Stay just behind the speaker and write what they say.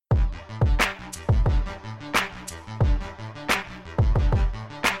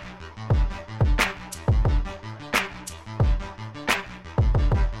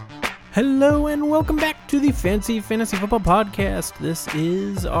Hello and welcome back to the Fancy Fantasy Football Podcast. This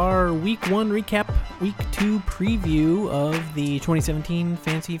is our Week 1 recap, Week 2 preview of the 2017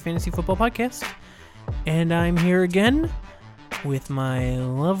 Fancy Fantasy Football Podcast. And I'm here again with my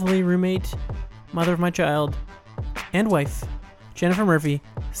lovely roommate, mother of my child, and wife, Jennifer Murphy.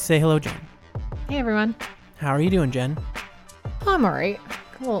 Say hello, Jen. Hey, everyone. How are you doing, Jen? I'm all right.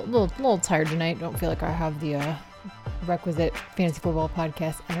 A little tired tonight. Don't feel like I have the requisite fantasy football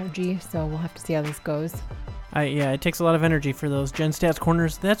podcast energy, so we'll have to see how this goes. Yeah, it takes a lot of energy for those Gen Stats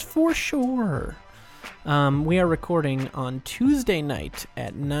corners, that's for sure. We are recording on Tuesday night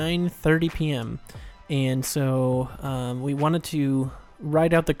at 9:30 p.m., and so we wanted to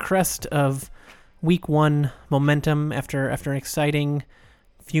ride out the crest of Week 1 momentum after an exciting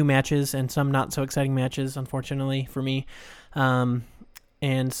few matches and some not so exciting matches, unfortunately for me.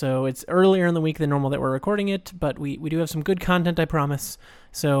 And so it's earlier in the week than normal that we're recording it, but we do have some good content, I promise.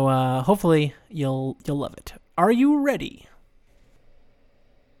 So hopefully you'll love it. Are you ready?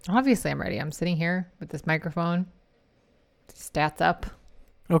 Obviously, I'm ready. I'm sitting here with this microphone. Stats up.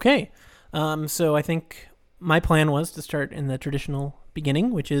 Okay. So I think my plan was to start in the traditional beginning,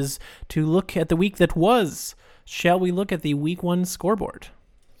 which is to look at the week that was. Shall we look at the Week 1 scoreboard?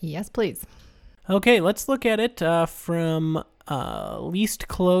 Yes, please. Okay, let's look at it from least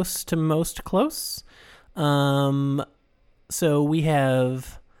close to most close. So we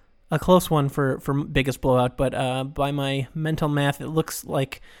have a close one for biggest blowout, but by my mental math, it looks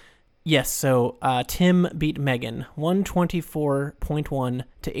like, yes, so Tim beat Megan, 124.1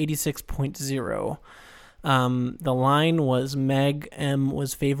 to 86.0. The line was Meg M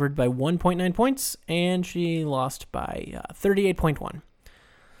was favored by 1.9 points, and she lost by 38.1.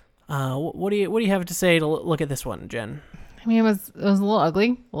 What do you have to say to look at this one, Jen? I mean, it was a little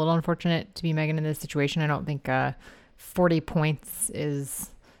ugly, a little unfortunate to be Megan in this situation. I don't think 40 points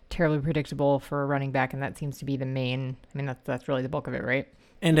is terribly predictable for a running back, and that seems to be the main. I mean, that's really the bulk of it, right?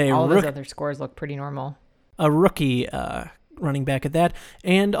 And all those other scores look pretty normal. A rookie running back at that,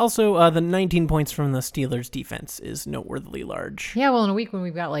 and also the 19 points from the Steelers defense is noteworthily large. Yeah, well, in a week when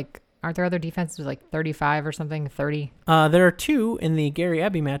we've got aren't there other defenses like 35 or something, 30? There are two in the Gary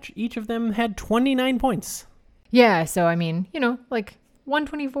Abbey match. Each of them had 29 points. Yeah, so I mean,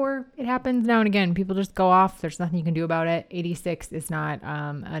 124, it happens now and again. People just go off. There's nothing you can do about it. 86 is not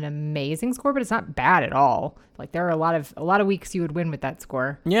an amazing score, but it's not bad at all. Like, there are a lot of weeks you would win with that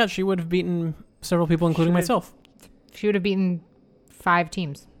score. Yeah, she would have beaten several people, including myself. She would have beaten 5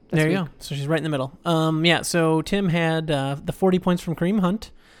 teams. There you go. So she's right in the middle. Yeah, so Tim had the 40 points from Kareem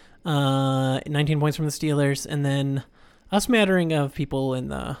Hunt, 19 points from the Steelers, and then a smattering of people in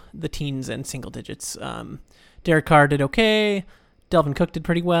the teens and single digits. Derek Carr did okay. Delvin Cook did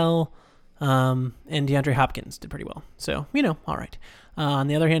pretty well. And DeAndre Hopkins did pretty well. So, all right. On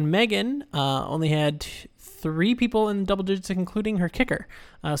the other hand, Megan only had 3 people in double digits, including her kicker.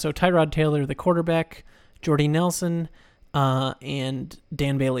 So Tyrod Taylor, the quarterback, Jordy Nelson, and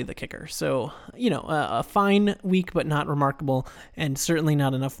Dan Bailey, the kicker. So, a fine week, but not remarkable, and certainly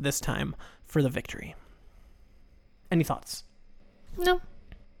not enough this time for the victory. Any thoughts? No.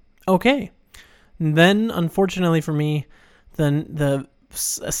 Okay. Then, unfortunately for me, the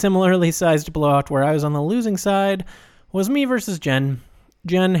similarly sized blowout where I was on the losing side was me versus Jen.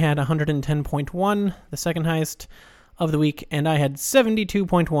 Jen had 110.1, the second highest of the week, and I had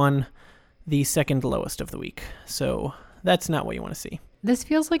 72.1, the second lowest of the week. So that's not what you want to see. This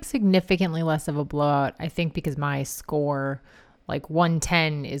feels like significantly less of a blowout, I think, because my score,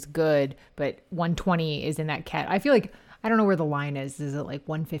 110 is good, but 120 is in that cat. I feel like, I don't know where the line is. Is it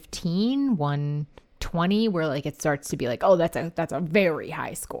 115, 120, where it starts to be oh, that's a very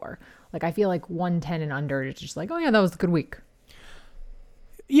high score. I feel like 110 and under is just oh yeah, that was a good week.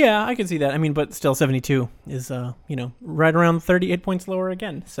 Yeah, I can see that. I mean, but still 72 is, right around 38 points lower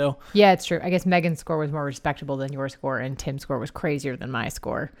again. So yeah, it's true. I guess Megan's score was more respectable than your score, and Tim's score was crazier than my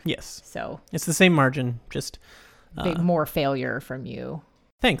score. Yes. So it's the same margin, just more failure from you.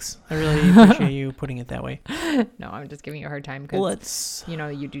 Thanks. I really appreciate you putting it that way. No, I'm just giving you a hard time because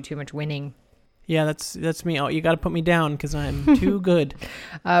you do too much winning. Yeah, that's me. Oh, you got to put me down because I'm too good.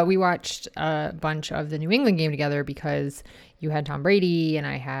 We watched a bunch of the New England game together because you had Tom Brady and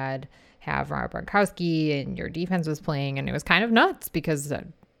I have Rob Gronkowski, and your defense was playing, and it was kind of nuts because the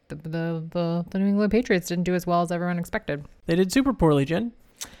New England Patriots didn't do as well as everyone expected. They did super poorly, Jen.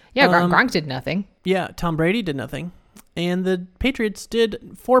 Yeah, Gronk did nothing. Yeah, Tom Brady did nothing. And the Patriots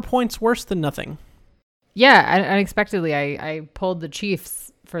did 4 points worse than nothing. Yeah, unexpectedly, I pulled the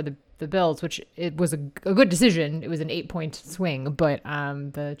Chiefs for the Bills, which it was a good decision. It was an 8-point swing, but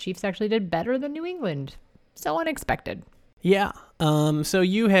the Chiefs actually did better than New England. So unexpected. Yeah. So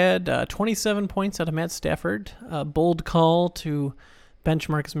you had 27 points out of Matt Stafford. Bold call to bench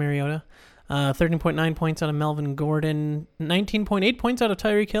Marcus Mariota. 13.9 points out of Melvin Gordon. 19.8 points out of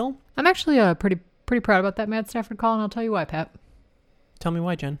Tyreek Hill. I'm actually pretty proud about that Matt Stafford call, and I'll tell you why, Pat. Tell me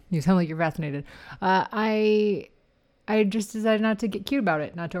why, Jen. You sound like you're fascinated. I just decided not to get cute about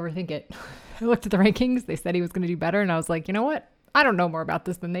it, not to overthink it. I looked at the rankings. They said he was going to do better, and I was like, you know what? I don't know more about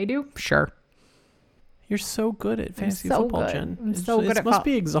this than they do. Sure. You're so good at fantasy so football, good. Jen. I'm so good it at must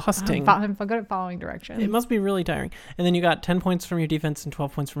be exhausting. I'm good at following directions. It must be really tiring. And then you got 10 points from your defense and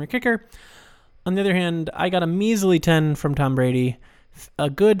 12 points from your kicker. On the other hand, I got a measly 10 from Tom Brady, a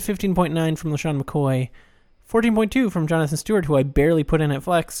good 15.9 from LaShawn McCoy, 14.2 from Jonathan Stewart, who I barely put in at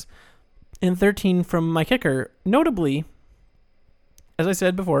flex, and 13 from my kicker. Notably, as I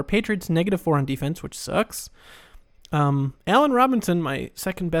said before, Patriots -4 on defense, which sucks. Allen Robinson, my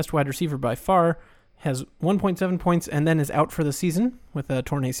second best wide receiver by far, has 1.7 points and then is out for the season with a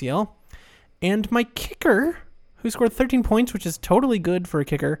torn ACL. And my kicker, who scored 13 points, which is totally good for a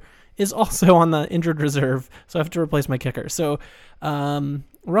kicker, is also on the injured reserve, so I have to replace my kicker. So,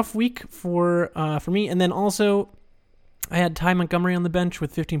 rough week for me. And then also, I had Ty Montgomery on the bench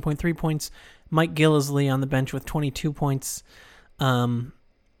with 15.3 points, Mike Gillisley on the bench with 22 points.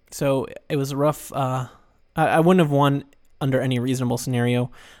 So it was a rough. I wouldn't have won under any reasonable scenario,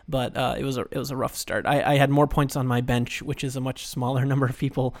 but it was a rough start. I had more points on my bench, which is a much smaller number of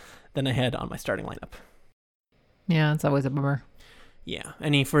people than I had on my starting lineup. Yeah, it's always a bummer. Yeah.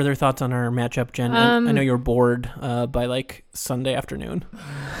 Any further thoughts on our matchup, Jen? I know you're bored by like Sunday afternoon.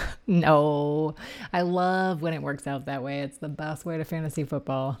 No, I love when it works out that way. It's the best way to fantasy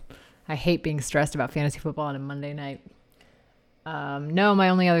football. I hate being stressed about fantasy football on a Monday night. No, my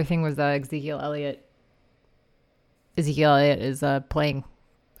only other thing was Ezekiel Elliott. Ezekiel Elliott is playing,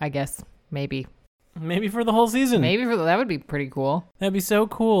 I guess, maybe for the whole season. That would be pretty cool. That'd be so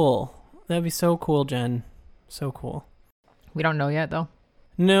cool. That'd be so cool, Jen. So cool. We don't know yet, though.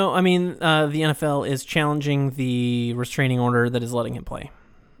 No, I mean, the NFL is challenging the restraining order that is letting him play.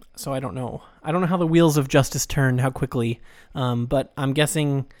 So I don't know. I don't know how the wheels of justice turn, how quickly. But I'm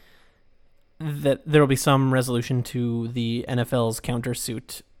guessing that there will be some resolution to the NFL's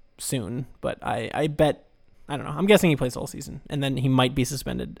countersuit soon. But I bet, I don't know. I'm guessing he plays the whole season. And then he might be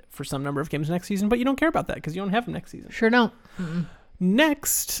suspended for some number of games next season. But you don't care about that because you don't have him next season. Sure don't. Mm-mm.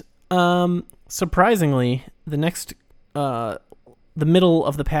 Next, surprisingly, the middle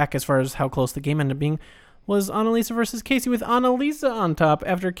of the pack as far as how close the game ended up being was Annalisa versus Casey, with Annalisa on top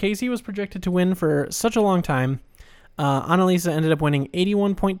after Casey was projected to win for such a long time. Annalisa ended up winning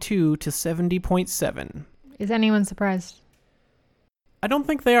 81.2 to 70.7. Is anyone surprised? I don't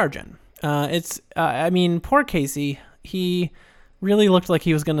think they are, Jen. I mean, poor Casey. He really looked like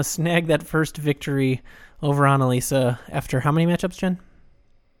he was going to snag that first victory over Annalisa after how many matchups, Jen?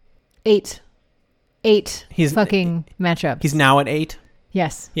 8 fucking matchups. He's now at 8?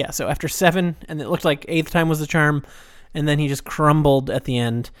 Yes. Yeah, so after 7, and it looked like 8th time was the charm, and then he just crumbled at the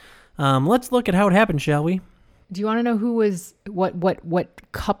end. Let's look at how it happened, shall we? Do you want to know who was what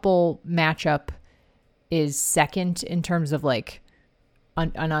couple matchup is second in terms of like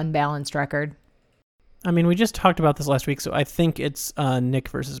an unbalanced record? I mean, we just talked about this last week, so I think it's Nick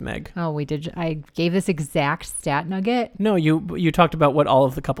versus Meg. Oh, we did. I gave this exact stat nugget. No, you talked about what all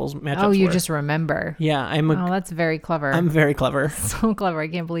of the couples matchups were. Oh, you just remember. Yeah, oh, that's very clever. I'm very clever. So clever. I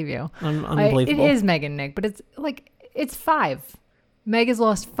can't believe you. I'm unbelievable. It is Meg and Nick, but it's 5. Meg has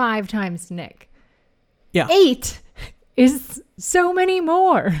lost 5 times to Nick. Yeah. 8 is so many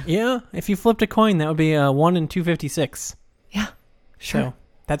more. Yeah, if you flipped a coin, that would be 1 in 256. Yeah, sure. So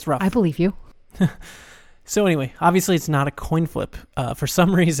that's rough. I believe you. So anyway, obviously it's not a coin flip. For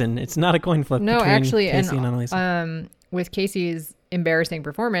some reason, it's not a coin flip. No, between actually, Casey and Annalisa. With Casey's embarrassing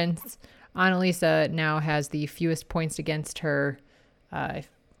performance, Annalisa now has the fewest points against her.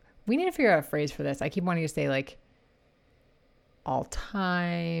 We need to figure out a phrase for this. I keep wanting to say like all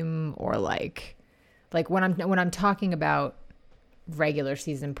time or like when I'm talking about regular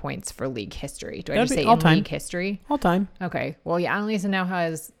season points for league history. Do I just say in league history? All time. Okay. Well, yeah, Annalisa now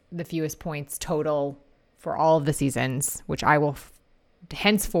has the fewest points total for all of the seasons, which I will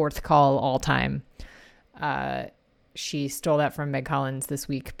henceforth call all time. She stole that from Meg Collins this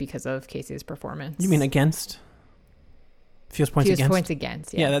week because of Casey's performance. You mean against? Fewest points against? Fewest points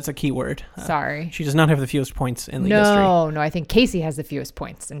against, yeah. Yeah, that's a key word. Sorry. She does not have the fewest points in league history. No, I think Casey has the fewest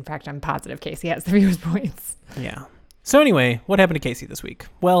points. In fact, I'm positive Casey has the fewest points. Yeah. So anyway, what happened to Casey this week?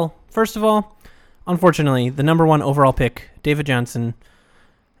 Well, first of all, unfortunately, the number 1 overall pick, David Johnson,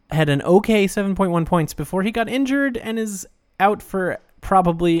 had an okay 7.1 points before he got injured and is out for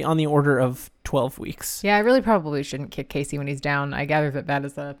probably on the order of 12 weeks. Yeah, I really probably shouldn't kick Casey when he's down. I gather that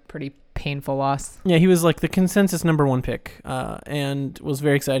is a pretty painful loss. Yeah, he was like the consensus number 1 pick, and was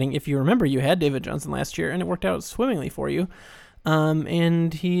very exciting. If you remember, you had David Johnson last year, and it worked out swimmingly for you.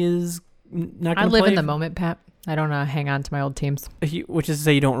 And he is not going to play. I live in the moment, Pat. I don't hang on to my old teams. Which is to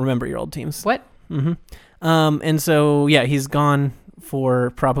say you don't remember your old teams. What? Mm-hmm. And so, yeah, he's gone for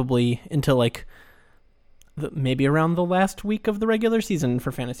probably until like maybe around the last week of the regular season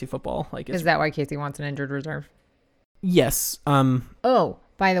for fantasy football. Is that why Casey wants an injured reserve? Yes. Oh,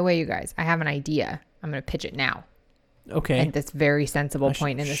 by the way, you guys, I have an idea. I'm going to pitch it now. Okay. At this very sensible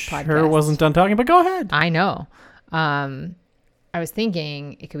point in this podcast. Sure wasn't done talking, but go ahead. I know. I was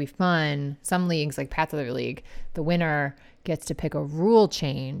thinking it could be fun. Some leagues, like Pat's other league, the winner gets to pick a rule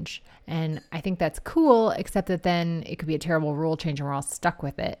change. And I think that's cool, except that then it could be a terrible rule change and we're all stuck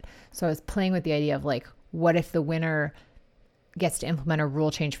with it. So I was playing with the idea of like, what if the winner gets to implement a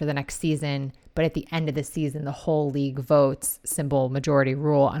rule change for the next season, but at the end of the season, the whole league votes simple majority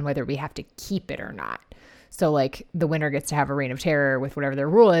rule on whether we have to keep it or not. So like the winner gets to have a reign of terror with whatever their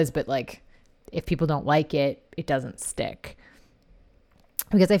rule is, but like if people don't like it, it doesn't stick.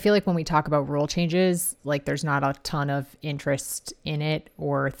 Because I feel like when we talk about rule changes, like there's not a ton of interest in it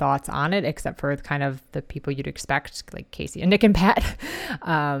or thoughts on it, except for kind of the people you'd expect, like Casey and Nick and Pat.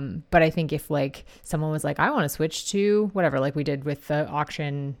 But I think if like someone was like, I want to switch to whatever, like we did with the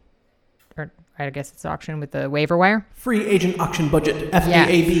auction, or I guess it's auction with the waiver wire. Free agent auction budget, FAAB.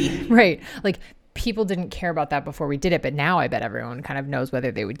 Yeah. Right. Like people didn't care about that before we did it, but now I bet everyone kind of knows whether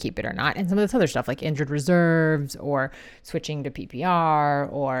they would keep it or not. And some of this other stuff like injured reserves or switching to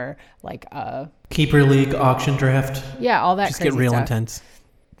PPR or like keeper league auction draft. Yeah, all that just crazy get real stuff. intense.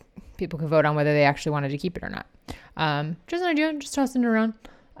 People can vote on whether they actually wanted to keep it or not. Just an idea, just tossing it around.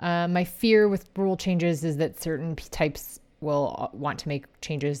 My fear with rule changes is that certain types will want to make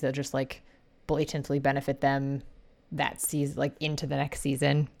changes that just like blatantly benefit them that season, like into the next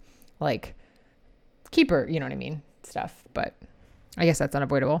season, like keeper, you know what I mean, stuff. But I guess that's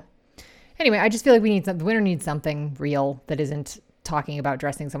unavoidable. Anyway, I just feel like the winner needs something real that isn't talking about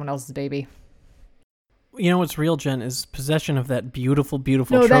dressing someone else's baby. You know what's real, Jen, is possession of that beautiful,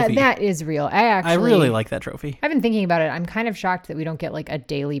 beautiful trophy. That is real. I really like that trophy. I've been thinking about it. I'm kind of shocked that we don't get like a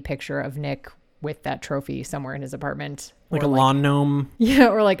daily picture of Nick with that trophy somewhere in his apartment. Like a lawn gnome. Yeah,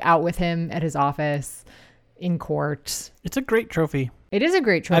 or like out with him at his office in court. It's a great trophy. It is a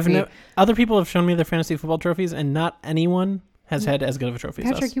great trophy. Other people have shown me their fantasy football trophies, and not anyone has had as good of a trophy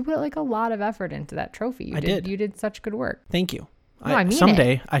as us. Patrick, you put like a lot of effort into that trophy. I did. You did such good work. Thank you. No, I mean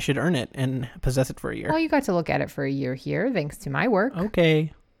someday I should earn it and possess it for a year. Well, you got to look at it for a year here, thanks to my work.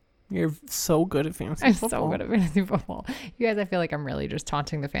 Okay. You're so good at fantasy football. I'm so good at fantasy football. You guys, I feel like I'm really just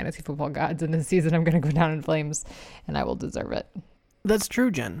taunting the fantasy football gods, and this season I'm going to go down in flames, and I will deserve it. That's true,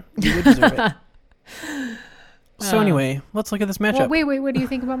 Jen. You would deserve it. So anyway, let's look at this matchup. Well, wait. What do you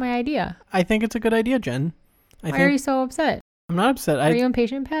think about my idea? I think it's a good idea, Jen. Why are you so upset? I'm not upset. Are you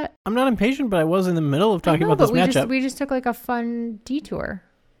impatient, Pat? I'm not impatient, but I was in the middle of talking about this matchup. We just took like a fun detour.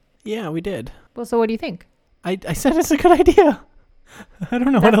 Yeah, we did. Well, so what do you think? I said it's a good idea. I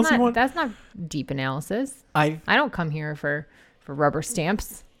don't know what else you want. That's not deep analysis. I don't come here for rubber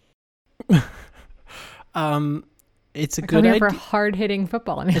stamps. It's a good idea. For hard-hitting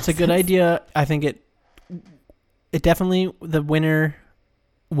football analysis. It's a good idea. I think it definitely, the winner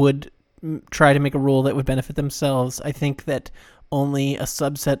would try to make a rule that would benefit themselves. I think that only a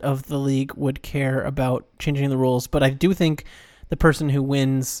subset of the league would care about changing the rules, but I do think the person who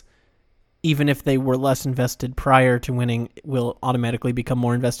wins, even if they were less invested prior to winning, will automatically become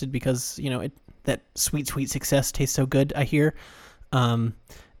more invested because, that sweet success tastes so good, I hear. And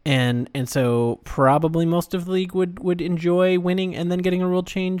so probably most of the league would enjoy winning and then getting a rule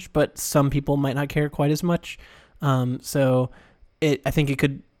change, but some people might not care quite as much. So I think it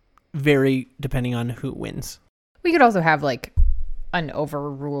could vary depending on who wins. We could also have like an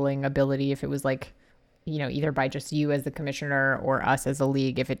overruling ability if it was like, either by just you as the commissioner or us as a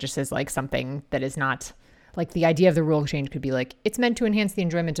league, if it just is like something that is not like the idea of the rule change could be like, it's meant to enhance the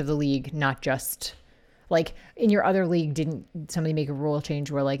enjoyment of the league, not just like in your other league, didn't somebody make a rule change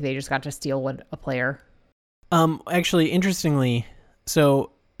where like they just got to steal a player? Actually, interestingly,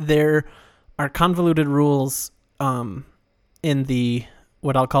 so there are convoluted rules in the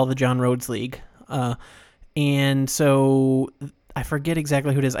what I'll call the John Rhodes League. And so I forget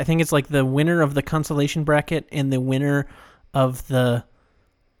exactly who it is. I think it's like the winner of the consolation bracket and the winner of the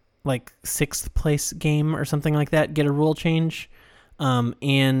like 6th place game or something like that get a rule change.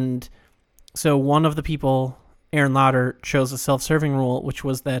 And so one of the people, Aaron Lauder, chose a self-serving rule, which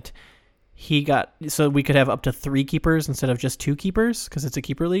was that so we could have up to 3 keepers instead of just 2 keepers because it's a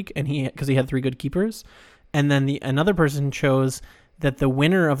keeper league, and because he had 3 good keepers. And then another person chose that the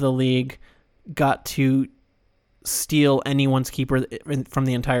winner of the league got to steal anyone's keeper from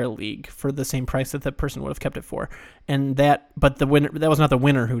the entire league for the same price that the person would have kept it for. But the winner, that was not the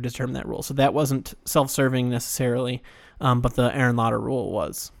winner who determined that rule. So that wasn't self-serving necessarily, but the Aaron Lauder rule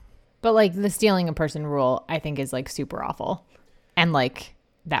was. But like the stealing a person rule, I think is like super awful. And like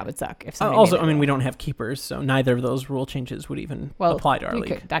that would suck if somebody Also, made it we don't have keepers, so neither of those rule changes would even apply to our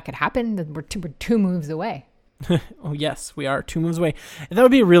league. That could happen. We're 2 moves away. Oh, yes, we are 2 moves away. And that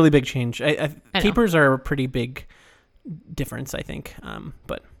would be a really big change. Keepers are a pretty big difference, I think.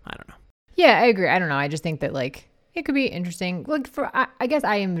 But I don't know. Yeah, I agree. I don't know. I just think that like it could be interesting. Like I guess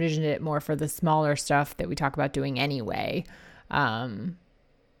I envisioned it more for the smaller stuff that we talk about doing anyway. I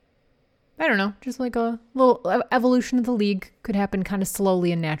don't know. Just like a little evolution of the league could happen kind of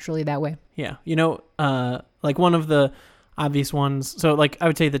slowly and naturally that way. Yeah. Like one of the obvious ones. So like I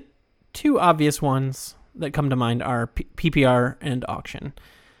would say the 2 obvious ones that come to mind are PPR and auction.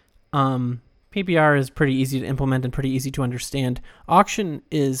 PPR is pretty easy to implement and pretty easy to understand. Auction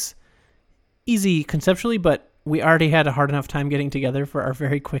is easy conceptually, but we already had a hard enough time getting together for our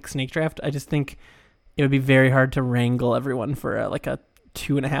very quick snake draft. I just think it would be very hard to wrangle everyone for a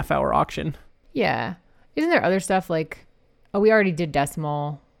 2.5 hour auction. Yeah. Isn't there other stuff like, we already did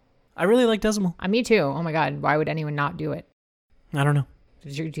decimal. I really like decimal. Me too. Oh my God. Why would anyone not do it? I don't know.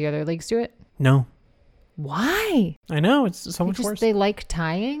 Do the other leagues do it? No. Why? I know. It's so much worse. They like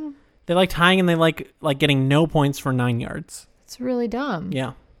tying? They like tying, and they like getting no points for 9 yards. It's really dumb.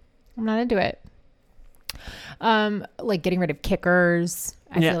 Yeah. I'm not into it. Like getting rid of kickers.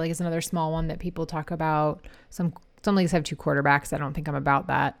 I feel like it's another small one that people talk about. Some leagues have 2 quarterbacks. I don't think I'm about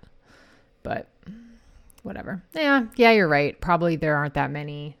that, but whatever. Yeah, you're right. Probably there aren't that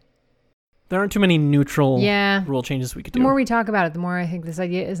many. There aren't too many neutral rule changes we could do. The more we talk about it, the more I think this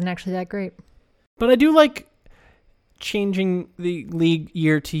idea isn't actually that great. But I do like changing the league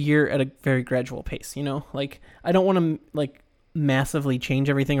year to year at a very gradual pace. Like I don't want to massively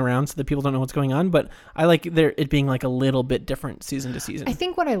change everything around so that people don't know what's going on, but I like it being like a little bit different season to season. I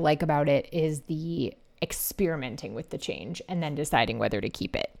think what I like about it is the experimenting with the change and then deciding whether to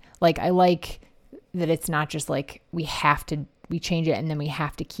keep it. Like I like that it's not just like we change it and then we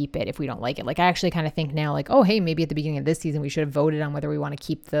have to keep it if we don't like it. Like I actually kind of think now like, oh hey, maybe at the beginning of this season we should have voted on whether we want to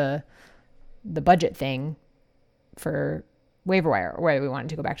keep the budget thing for waiver wire or whether we want it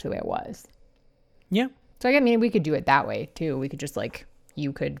to go back to the way it was. Yeah. So I mean we could do it that way too. We could just like,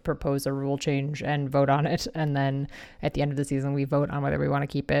 you could propose a rule change and vote on it, and then at the end of the season we vote on whether we want to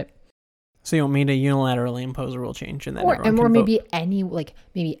keep it. So you want me to unilaterally impose a rule change, and then or maybe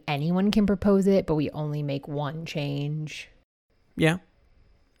maybe anyone can propose it, but we only make one change. Yeah.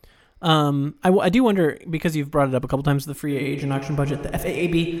 I do wonder, because you've brought it up a couple times, the free agent auction budget, the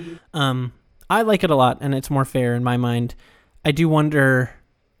FAAB. I like it a lot, and it's more fair in my mind. I do wonder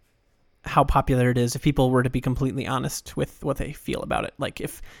how popular it is if people were to be completely honest with what they feel about it. Like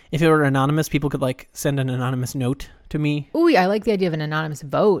if it were anonymous, people could like send an anonymous note to me. Ooh, I like the idea of an anonymous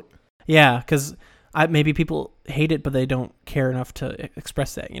vote. Yeah, because maybe people hate it, but they don't care enough to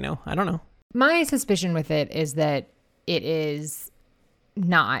express that, I don't know. My suspicion with it is that it is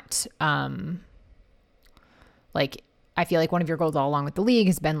not, like, I feel like one of your goals all along with the league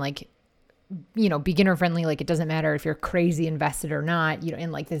has been like, beginner friendly. Like it doesn't matter if you're crazy invested or not,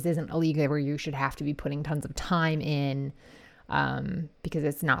 and like this isn't a league where you should have to be putting tons of time in, because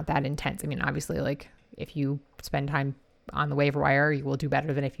it's not that intense. I mean, obviously, like if you spend time on the waiver wire, you will do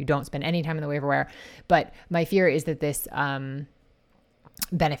better than if you don't spend any time on the waiver wire. But my fear is that this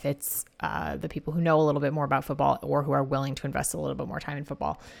benefits the people who know a little bit more about football or who are willing to invest a little bit more time in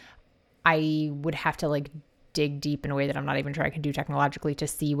football. I would have to like dig deep in a way that I'm not even sure I can do technologically to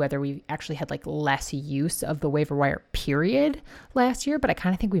see whether we actually had like less use of the waiver wire period last year, but I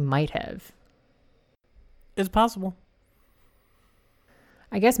kind of think we might have. It's possible.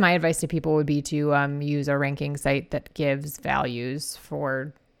 I guess my advice to people would be to use a ranking site that gives values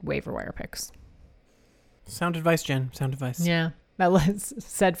for waiver wire picks. Sound advice, Jen. Sound advice. Yeah. That was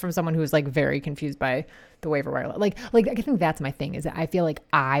said from someone who was like very confused by the waiver wire. Like I think that's my thing, is that I feel like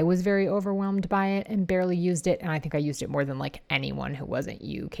I was very overwhelmed by it and barely used it. And I think I used it more than like anyone who wasn't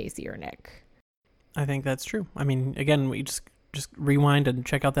you, Casey, or Nick. I think that's true. I mean, again, we just rewind and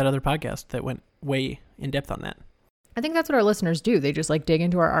check out that other podcast that went way in depth on that. I think that's what our listeners do. They just like dig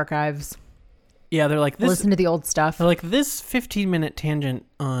into our archives. Yeah, they're like, listen to the old stuff. They're like, this 15-minute tangent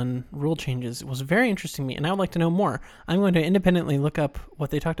on rule changes was very interesting to me, and I would like to know more. I'm going to independently look up what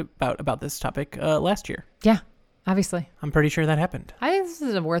they talked about this topic last year. Yeah, Obviously. I'm pretty sure that happened. I think this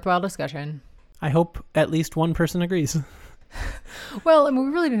is a worthwhile discussion. I hope at least one person agrees. Well, I mean,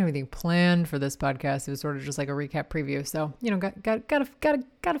 we really didn't have anything planned for this podcast. It was sort of just like a recap preview. So, you know,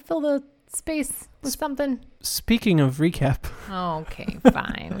 gotta fill the space with something. Speaking of recap. Okay,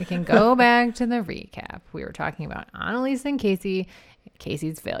 fine. We can go back to the recap. We were talking about Annalise and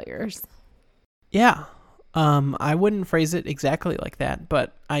Casey's failures. Yeah. I wouldn't phrase it exactly like that,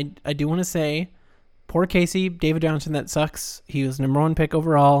 but I do want to say, poor Casey, David Johnson, that sucks. He was number 1 pick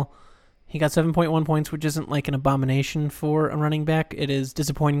overall. He got 7.1 points, which isn't like an abomination for a running back. It is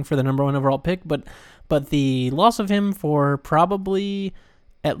disappointing for the number 1 overall pick, but the loss of him for probably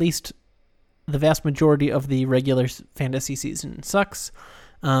at least the vast majority of the regular fantasy season sucks.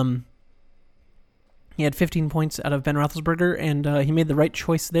 He had 15 points out of Ben Roethlisberger, and he made the right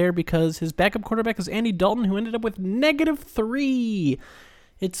choice there because his backup quarterback was Andy Dalton, who ended up with -3.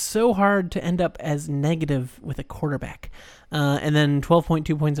 It's so hard to end up as negative with a quarterback. And then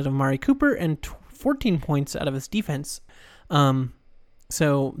 12.2 points out of Amari Cooper and 14 points out of his defense.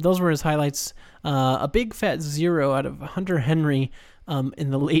 So those were his highlights. A big fat 0 out of Hunter Henry in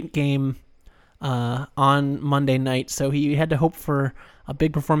the late game on Monday night. So he had to hope for a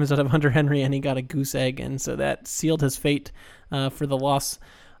big performance out of Hunter Henry, and he got a goose egg, and so that sealed his fate for the loss.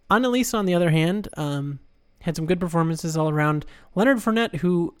 Annalise, on the other hand, had some good performances all around. Leonard Fournette,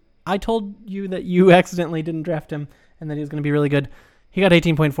 who I told you that you accidentally didn't draft him and that he was going to be really good. He got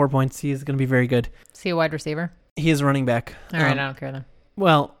 18.4 points. He is going to be very good. Is he a wide receiver? He is a running back. All right, I don't care then.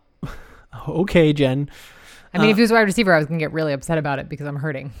 Well, okay, Jen. I mean, if he was a wide receiver, I was going to get really upset about it because I'm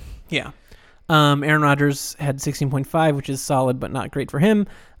hurting. Yeah. Aaron Rodgers had 16.5, which is solid, but not great for him.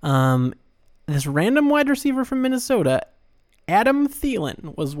 This random wide receiver from Minnesota, Adam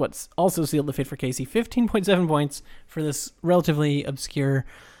Thielen, was what's also sealed the fate for Casey. 15.7 points for this relatively obscure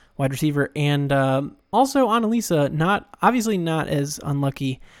wide receiver. And also Annalisa, obviously not as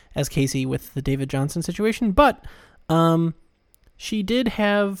unlucky as Casey with the David Johnson situation, but she did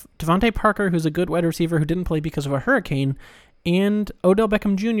have Devontae Parker, who's a good wide receiver who didn't play because of a hurricane, and Odell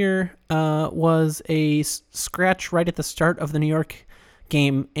Beckham Jr. Was a scratch right at the start of the New York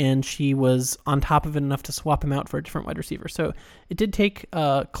game, and she was on top of it enough to swap him out for a different wide receiver. So it did take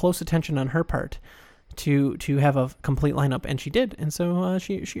close attention on her part to have a complete lineup, and she did. And so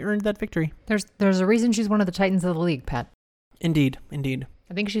she earned that victory. There's a reason she's one of the Titans of the league, Pat. Indeed.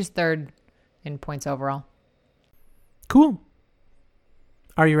 I think she's 3rd in points overall. Cool.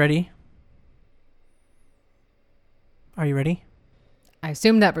 Are you ready? I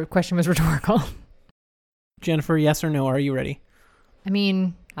assume that question was rhetorical. Jennifer, yes or no, are you ready? I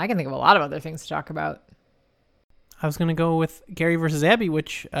mean, I can think of a lot of other things to talk about. I was going to go with Gary versus Abby,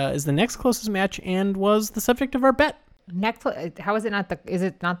 which is the next closest match and was the subject of our bet. How is it not is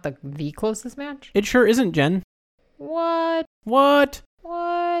it not the closest match? It sure isn't, Jen. What?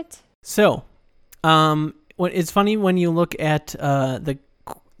 So, it's funny when you look at the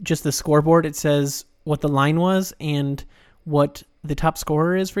scoreboard, it says what the line was and what the top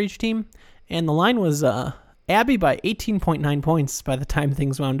scorer is for each team. And the line was Abby by 18.9 points by the time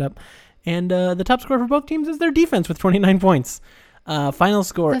things wound up. And the top score for both teams is their defense with 29 points. Final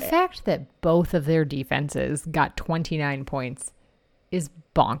score. The fact that both of their defenses got 29 points is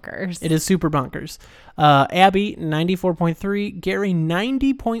bonkers. It is super bonkers. Abby, 94.3. Gary,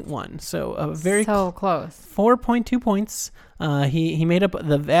 90.1. So very close. 4.2 points. He made up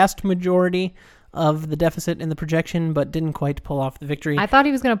the vast majority of the deficit in the projection, but didn't quite pull off the victory. I thought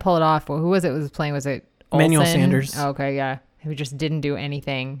he was going to pull it off. Well, who was it was playing? Was it Olsen? Emmanuel Sanders. Oh, okay, yeah. Who just didn't do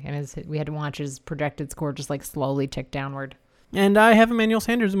anything. And we had to watch his projected score just like slowly tick downward. And I have Emmanuel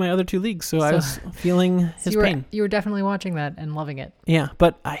Sanders in my other 2 leagues, so I was feeling his pain. You were definitely watching that and loving it. Yeah,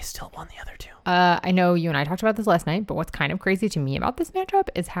 but I still won the other 2. I know you and I talked about this last night, but what's kind of crazy to me about this matchup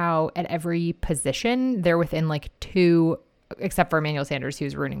is how at every position they're within like 2, except for Emmanuel Sanders,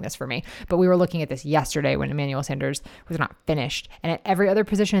 who's ruining this for me. But we were looking at this yesterday when Emmanuel Sanders was not finished. And at every other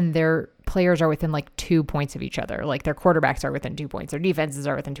position, their players are within like 2 points of each other. Like their quarterbacks are within 2 points. Their defenses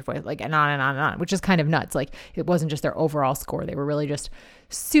are within 2 points, like and on and on and on, which is kind of nuts. Like it wasn't just their overall score. They were really just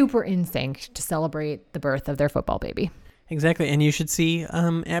super in sync to celebrate the birth of their football baby. Exactly. And you should see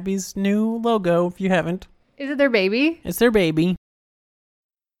Abby's new logo if you haven't. Is it their baby? It's their baby.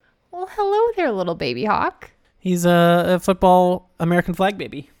 Well, hello there, little baby hawk. He's a football American flag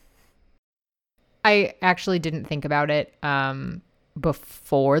baby. I actually didn't think about it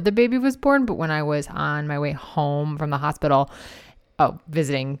before the baby was born, but when I was on my way home from the hospital,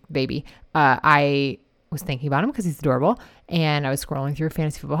 visiting baby, I was thinking about him because he's adorable. And I was scrolling through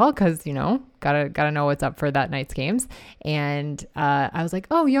Fantasy Football Hall because, gotta know what's up for that night's games. And I was like,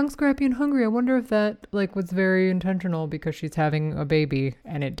 oh, young, scrappy, and hungry. I wonder if that was very intentional because she's having a baby.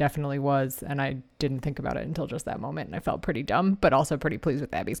 And it definitely was. And I didn't think about it until just that moment. And I felt pretty dumb, but also pretty pleased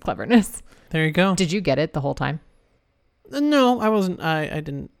with Abby's cleverness. There you go. Did you get it the whole time? No, I wasn't. I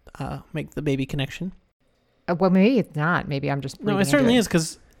didn't make the baby connection. Well, maybe it's not. Maybe I'm just No, it certainly is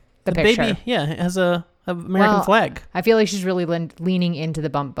because the picture. baby, it has a American flag. I feel like she's really leaning into the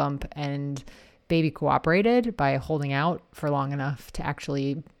bump, and baby cooperated by holding out for long enough to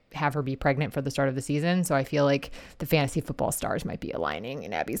actually have her be pregnant for the start of the season. So I feel like the fantasy football stars might be aligning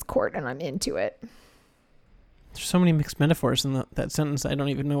in Abby's court, and I'm into it. There's so many mixed metaphors in that sentence. I don't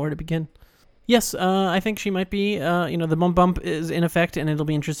even know where to begin. Yes, I think she might be. The bump is in effect, and it'll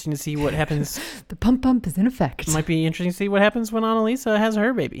be interesting to see what happens. The bump is in effect. It might be interesting to see what happens when Annalisa has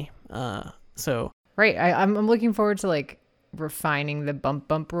her baby. Right. I'm looking forward to refining the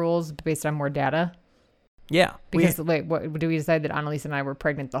bump rules based on more data. Yeah. Because what do we decide that Annalisa and I were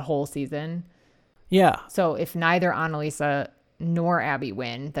pregnant the whole season? Yeah. So if neither Annalisa nor Abby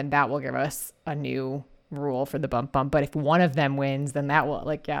win, then that will give us a new rule for the bump. But if one of them wins, then that will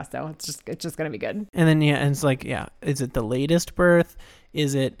so it's just gonna be good. And then and it's is it the latest birth?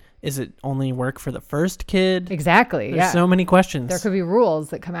 Is it only work for the first kid? Exactly. There's so many questions. There could be rules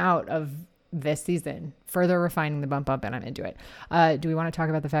that come out of this season, further refining the bump, and I'm into it. Do we want to talk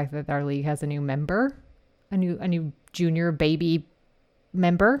about the fact that our league has a new member, a new junior baby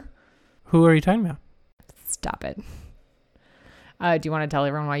member? Who are you talking about? Stop it. Do you want to tell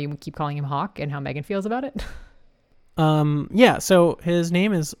everyone why you keep calling him Hawk and how Megan feels about it? So his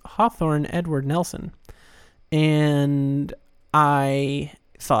name is Hawthorne Edward Nelson. And I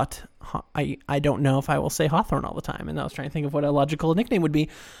thought, I don't know if I will say Hawthorne all the time. And I was trying to think of what a logical nickname would be.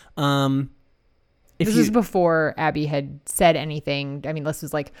 This was before Abby had said anything. I mean, this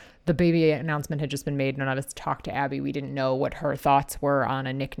was the baby announcement had just been made. None of us talked to Abby. We didn't know what her thoughts were on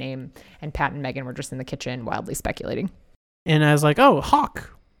a nickname. And Pat and Megan were just in the kitchen wildly speculating. And I was like, oh,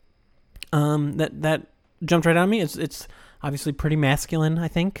 Hawk. That jumped right on me. It's obviously pretty masculine, I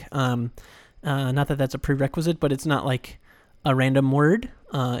think. Not that that's a prerequisite, but it's not like a random word.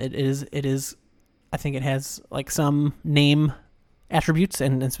 It is. I think it has some name attributes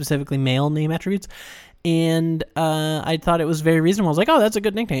and specifically male name attributes. And I thought it was very reasonable. I was like, oh, that's a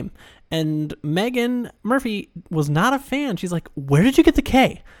good nickname. And Megan Murphy was not a fan. She's like, where did you get the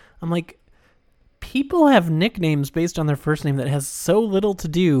K? I'm like, people have nicknames based on their first name that has so little to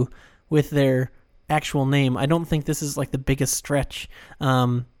do with their actual name. I don't think this is the biggest stretch.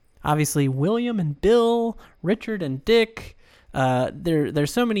 Obviously, William and Bill, Richard and Dick.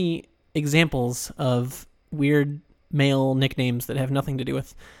 There's so many examples of weird male nicknames that have nothing to do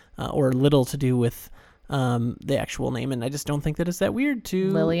with or little to do with the actual name, and I just don't think that it's that weird to...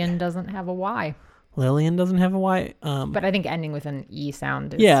 Lillian doesn't have a Y. Lillian doesn't have a Y. But I think ending with an E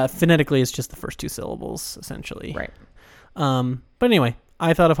sound is... Yeah, phonetically it's just the first two syllables, essentially. Right. But anyway,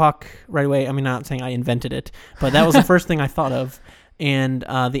 I thought of Hawk right away. I mean, not saying I invented it, but that was the first thing I thought of, and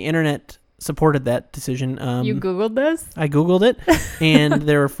the internet supported that decision. You Googled this? I Googled it, and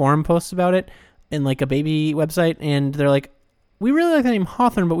there were forum posts about it in a baby website, and they're like, we really like the name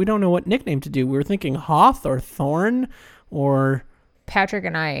Hawthorne, but we don't know what nickname to do. We were thinking Hoth or Thorn or... Patrick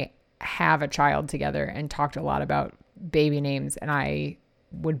and I have a child together and talked a lot about baby names, and I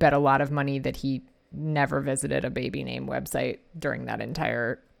would bet a lot of money that he never visited a baby name website during that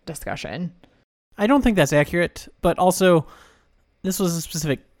entire discussion. I don't think that's accurate, but also this was a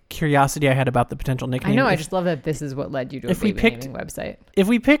specific curiosity I had about the potential nickname. I know, I just love that this is what led you to a baby naming website. If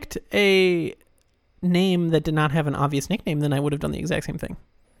we picked a name that did not have an obvious nickname, then I would have done the exact same thing.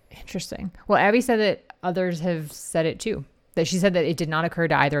 Interesting. Well, Abby said that others have said it too. That she said that it did not occur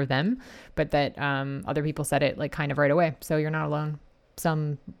to either of them, but that other people said it kind of right away. So you're not alone.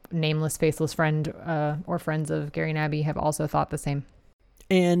 Some nameless, faceless friend or friends of Gary and Abby have also thought the same.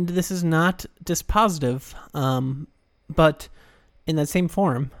 And this is not dispositive, but in that same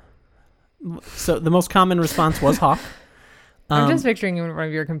forum. So the most common response was Hawk. I'm just picturing you in front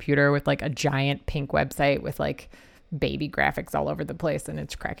of your computer with a giant pink website with baby graphics all over the place, and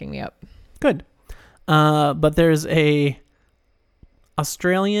it's cracking me up. Good. But there's a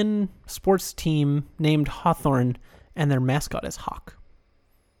Australian sports team named Hawthorne, and their mascot is Hawk.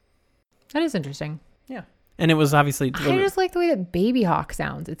 That is interesting. Yeah. And it was obviously... I just like the way that Baby Hawk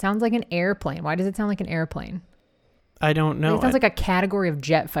sounds. It sounds like an airplane. Why does it sound like an airplane? I don't know. It sounds like a category of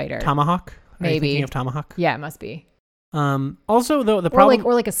jet fighter. Tomahawk? Maybe. Are you thinking of Tomahawk? Yeah, it must be. Also, though, the problem...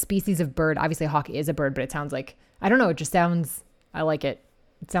 Or a species of bird. Obviously, a hawk is a bird, but it sounds like... I don't know. It just sounds... I like it.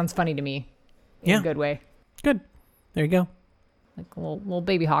 It sounds funny to me. in Yeah. a good way. Good. There you go. Like a little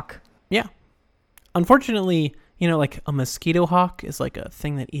baby hawk. Yeah. Unfortunately, like a mosquito hawk is like a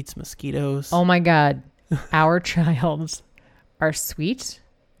thing that eats mosquitoes. Oh my God. Our child, our sweet,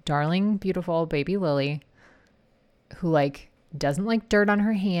 darling, beautiful baby Lily, who like doesn't like dirt on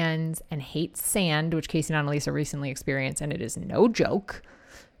her hands and hates sand, which Casey and Annalisa recently experienced, and it is no joke.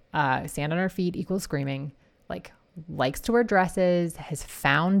 Sand on her feet equals screaming. Like, likes to wear dresses, has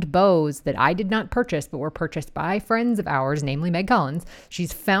found bows that I did not purchase, but were purchased by friends of ours, namely Meg Collins.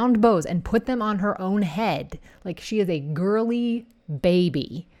 She's found bows and put them on her own head. Like, she is a girly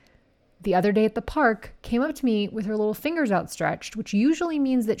baby. The other day at the park, came up to me with her little fingers outstretched, which usually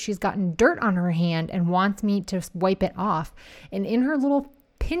means that she's gotten dirt on her hand and wants me to wipe it off. And in her little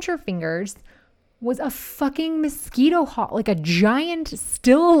pincher fingers was a fucking mosquito hawk, like a giant,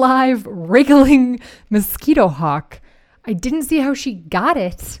 still alive, wriggling mosquito hawk. I didn't see how she got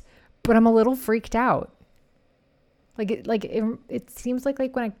it, but I'm a little freaked out. It seems like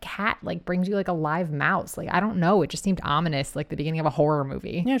when a cat like brings you like a live mouse. Like, I don't know. It just seemed ominous, like the beginning of a horror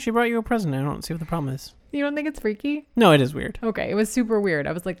movie. Yeah, she brought you a present. I don't see what the problem is. You don't think it's freaky? No, it is weird. Okay, it was super weird.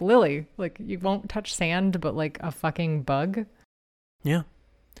 I was like, Lily, like you won't touch sand, but like a fucking bug. Yeah.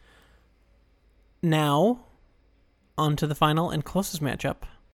 Now, on to the final and closest matchup.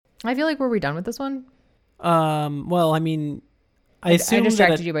 I feel like were we done with this one? Well, I mean, I assume I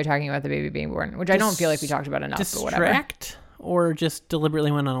distracted you by talking about the baby being born, which I don't feel like we talked about enough. But whatever. Distract or just deliberately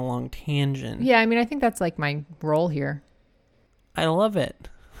went on a long tangent. Yeah, I mean, I think that's like my role here. I love it.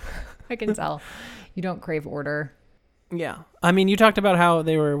 I can tell. You don't crave order. Yeah. I mean, you talked about how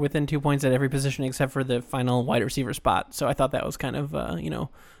they were within 2 points at every position except for the final wide receiver spot. So I thought that was kind of,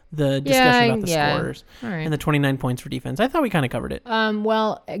 the discussion about the scores. All right. And the 29 points for defense. I thought we kind of covered it.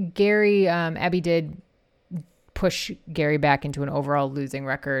 Well, Gary, Abby did push Gary back into an overall losing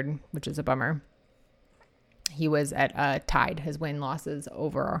record, which is a bummer. He was at tied. His win-losses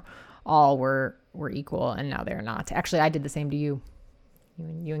overall were equal, and now they're not. Actually, I did the same to you.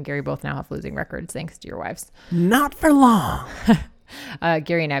 You and Gary both now have losing records thanks to your wives. Not for long.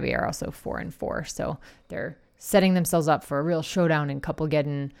 Gary and Abby are also 4-4, so they're setting themselves up for a real showdown in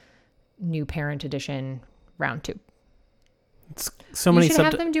Couplegeddon New Parent Edition round 2. It's so many. You should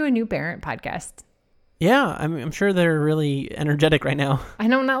have them do a new parent podcast. Yeah, I'm sure they're really energetic right now. I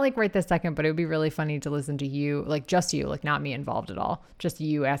know, not like right this second, but it would be really funny to listen to you, like just you, like not me involved at all. Just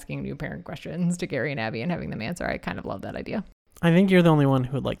you asking new parent questions to Gary and Abby and having them answer. I kind of love that idea. I think you're the only one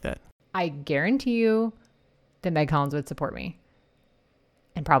who would like that. I guarantee you that Meg Collins would support me.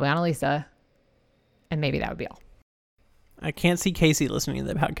 And probably Annalisa. And maybe that would be all. I can't see Casey listening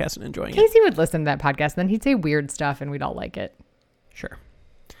to the podcast and enjoying it. Casey would listen to that podcast, then he'd say weird stuff and we'd all like it. Sure.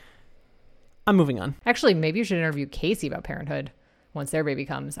 I'm moving on. Actually, maybe you should interview Casey about parenthood once their baby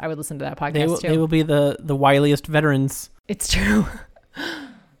comes. I would listen to that podcast too. They will be the wiliest veterans. It's true.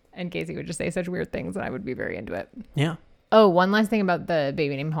 And Casey would just say such weird things and I would be very into it. Yeah. Oh, one last thing about the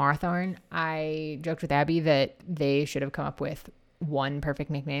baby named Hawthorne. I joked with Abby that they should have come up with one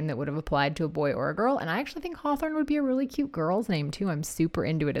perfect nickname that would have applied to a boy or a girl. And I actually think Hawthorne would be a really cute girl's name too. I'm super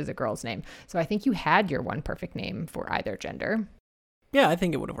into it as a girl's name. So I think you had your one perfect name for either gender. Yeah, I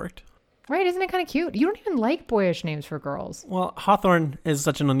think it would have worked. Right? Isn't it kind of cute? You don't even like boyish names for girls. Well, Hawthorne is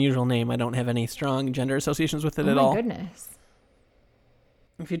such an unusual name. I don't have any strong gender associations with it at all. Oh my goodness.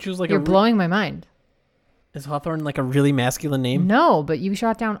 If you choose You're blowing my mind. Is Hawthorne like a really masculine name? No, but you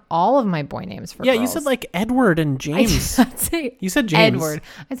shot down all of my boy names for girls. Yeah, you said like Edward and James. I did not say you said James. Edward.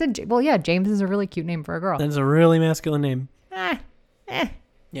 I said, well, yeah, James is a really cute name for a girl. That's a really masculine name. Yeah,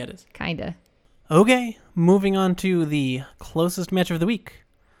 it is. Kinda. Okay, moving on to the closest match of the week.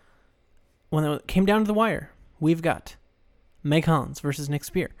 When it came down to the wire, we've got Meg Collins versus Nick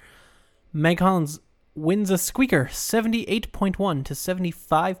Spear. Meg Collins wins a squeaker, 78.1 to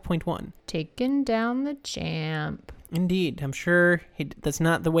 75.1. Taking down the champ. Indeed. I'm sure that's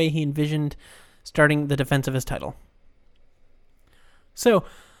not the way he envisioned starting the defense of his title. So,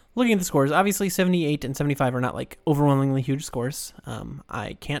 looking at the scores, obviously 78 and 75 are not like overwhelmingly huge scores.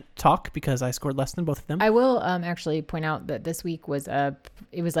 I can't talk because I scored less than both of them. I will actually point out that this week was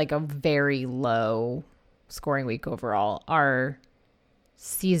like a very low scoring week overall. Our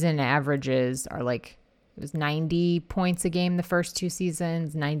season averages are like, it was 90 points a game the first 2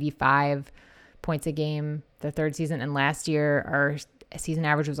 seasons, 95 points a game the third season, and last year our season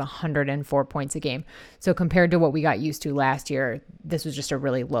average was 104 points a game. So compared to what we got used to last year, this was just a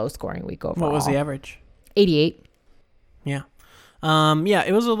really low scoring week overall. What was the average? 88. Yeah. Yeah,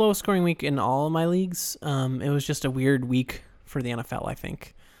 it was a low scoring week in all of my leagues. It was just a weird week for the NFL, I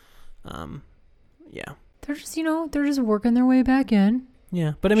think. Yeah. They're just working their way back in.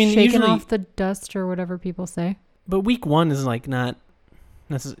 Yeah, but I mean, shaking usually, off the dust or whatever people say. but week one is like not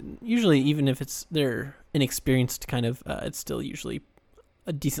usually, even if they're inexperienced kind of, it's still usually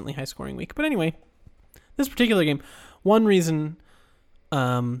a decently high scoring week. But anyway, this particular game, one reason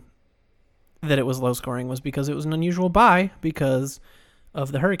that it was low scoring was because it was an unusual bye because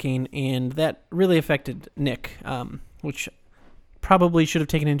of the hurricane, and that really affected Nick, which probably should have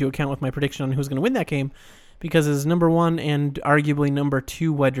taken into account with my prediction on who's going to win that game, because his number one and arguably number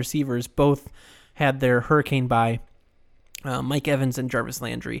two wide receivers both had their hurricane bye, Mike Evans and Jarvis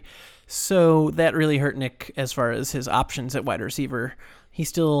Landry. So that really hurt Nick as far as his options at wide receiver. He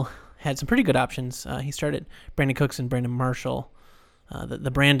still had some pretty good options. He started Brandon Cooks and Brandon Marshall,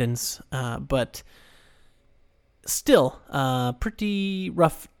 the Brandons, but still pretty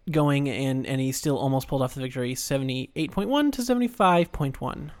rough going, and he still almost pulled off the victory, 78.1 to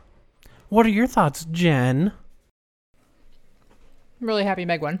 75.1. What are your thoughts, Jen? I'm really happy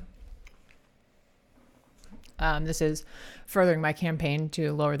Meg won. This is furthering my campaign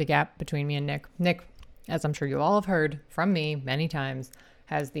to lower the gap between me and Nick. Nick, as I'm sure you all have heard from me many times,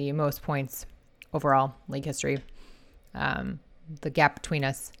 has the most points overall league history. The gap between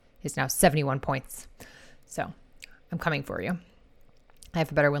us is now 71 points. So I'm coming for you. I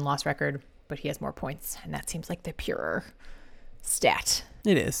have a better win-loss record, but he has more points, and that seems like the purer stat.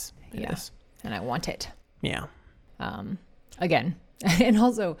 It is. It Yeah. is. And I want it. Yeah. Again. And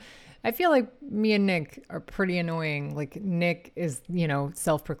also, I feel like me and Nick are pretty annoying. Like, Nick is,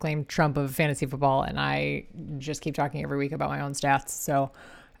 self-proclaimed Trump of fantasy football, and I just keep talking every week about my own stats. So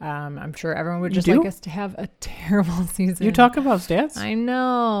I'm sure everyone would just like us to have a terrible season. You talk about stats? I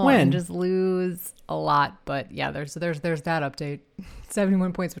know. When? And just lose a lot. But yeah, there's that update.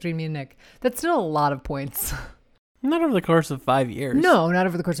 71 points between me and Nick. That's still a lot of points. Not over the course of 5 years. No, not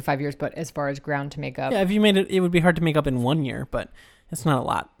over the course of 5 years, but as far as ground to make up. Yeah, if you made it, it would be hard to make up in 1 year, but it's not a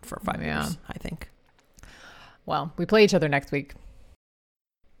lot for 5 Yeah. years, I think. Well, we play each other next week.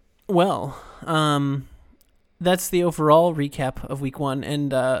 Well, that's the overall recap of week one.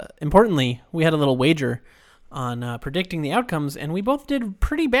 And importantly, we had a little wager on predicting the outcomes, and we both did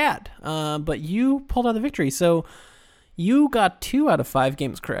pretty bad. But you pulled out the victory. So you got 2 out of 5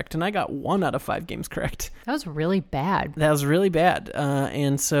 games correct, and I got 1 out of 5 games correct. That was really bad. That was really bad.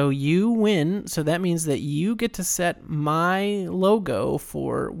 And so you win. So that means that you get to set my logo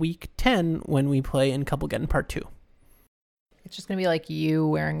for week 10 when we play in Couplegeddon Part 2. It's just going to be like you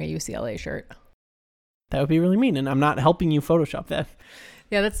wearing a UCLA shirt. That would be really mean, and I'm not helping you Photoshop that.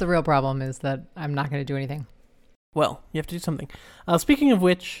 Yeah, that's the real problem, is that I'm not going to do anything. Well, you have to do something. Speaking of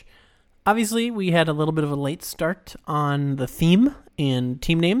which, obviously we had a little bit of a late start on the theme and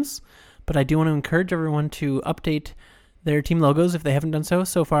team names, but I do want to encourage everyone to update their team logos if they haven't done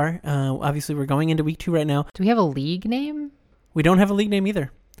so far. Obviously, we're going into week 2 right now. Do we have a league name? We don't have a league name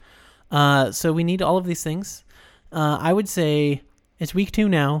either. So we need all of these things. I would say it's week 2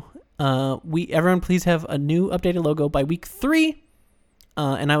 now. Everyone please have a new updated logo by week 3.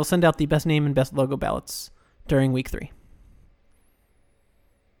 And I will send out the best name and best logo ballots during week 3.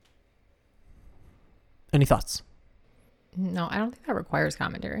 Any thoughts? No, I don't think that requires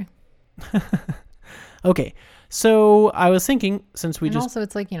commentary. Okay. So I was thinking, since also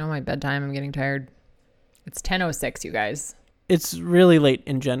it's like, my bedtime, I'm getting tired. It's 10:06, you guys. It's really late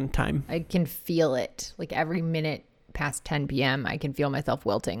in Gen time. I can feel it. Like every minute past 10 p.m., I can feel myself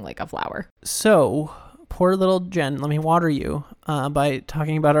wilting like a flower. So, poor little Jen, let me water you by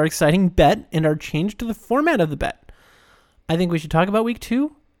talking about our exciting bet and our change to the format of the bet. I think we should talk about week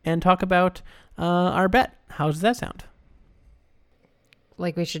 2 and talk about our bet. How does that sound?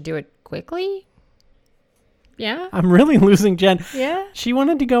 Like we should do it quickly? Yeah? I'm really losing Jen. Yeah? She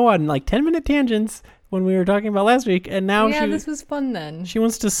wanted to go on like 10-minute tangents when we were talking about last week, and now this was fun then. She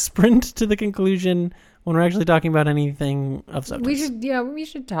wants to sprint to the conclusion when we're actually talking about anything of substance. We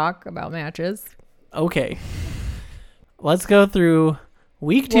should talk about matches. Okay. Let's go through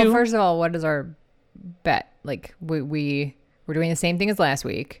week 2. Well, first of all, what is our bet? Like we're doing the same thing as last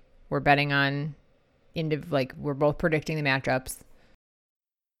week. We're betting on we're both predicting the matchups.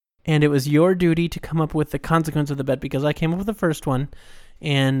 And it was your duty to come up with the consequence of the bet because I came up with the first one.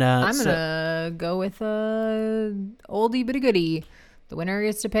 And I'm going to go with a oldie but a goodie. The winner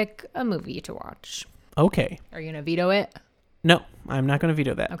is to pick a movie to watch. Okay. Are you going to veto it? No, I'm not going to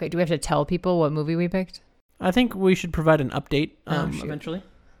veto that. Okay, do we have to tell people what movie we picked? I think we should provide an update eventually.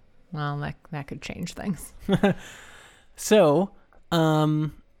 Well, that could change things. So,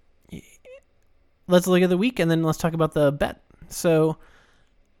 let's look at the week and then let's talk about the bet. So,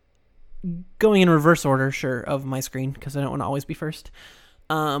 going in reverse order, sure, of my screen because I don't want to always be first.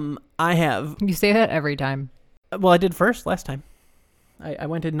 I have... You say that every time. Well, I did first last time. I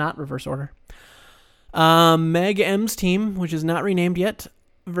went in not reverse order. Meg M's team, which is not renamed yet,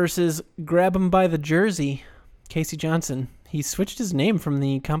 versus Grab 'em by the Jersey, Casey Johnson. He switched his name from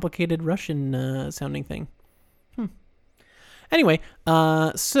the complicated Russian sounding thing. Anyway,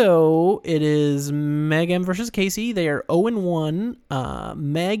 so it is Meg M versus Casey. They are 0-1.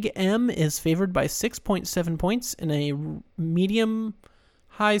 Meg M is favored by 6.7 points in a medium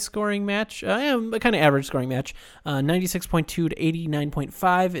high scoring match, a kind of average scoring match. 96.2 to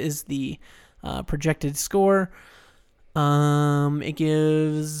 89.5 is the projected score. It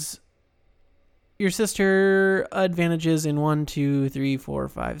gives your sister advantages in 1, 2, 3, 4,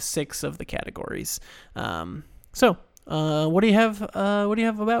 5, 6 of the categories. What do you have? What do you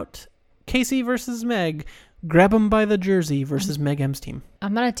have about Casey versus Meg? Grab 'em by the Jersey versus Meg M's team.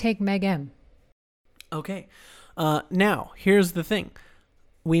 I'm gonna take Meg M. Okay. Now here's the thing.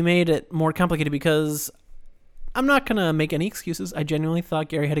 We made it more complicated because I'm not gonna make any excuses. I genuinely thought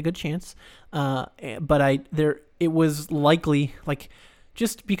Gary had a good chance, but it was likely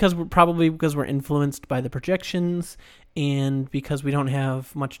just because we're influenced by the projections and because we don't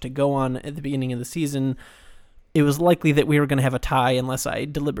have much to go on at the beginning of the season. It was likely that we were going to have a tie unless I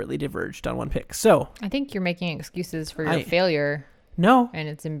deliberately diverged on one pick. So I think you're making excuses for your failure. No. And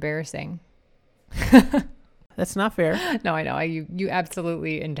it's embarrassing. That's not fair. No, I know. You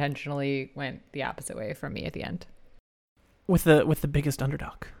absolutely intentionally went the opposite way from me at the end. With the biggest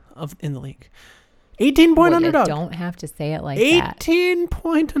underdog in the league. 18-point underdog. You don't have to say it like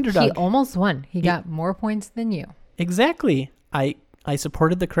 18-point underdog. He almost won. He got more points than you. Exactly. I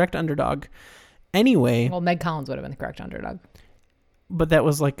supported the correct underdog. Anyway, well, Meg Collins would have been the correct underdog, but that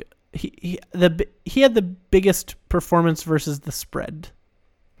was he had the biggest performance versus the spread.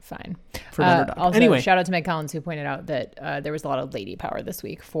 Fine. For the underdog. Also, anyway, shout out to Meg Collins who pointed out that there was a lot of lady power this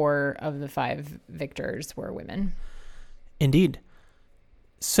week. 4 of the 5 victors were women. Indeed.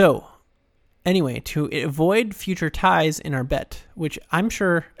 So, anyway, to avoid future ties in our bet, which I'm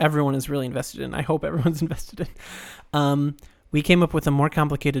sure everyone is really invested in. I hope everyone's invested in. We came up with a more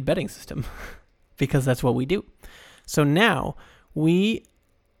complicated betting system. Because that's what we do. So now we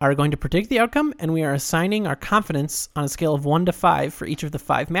are going to predict the outcome, and we are assigning our confidence on a scale of 1 to 5 for each of the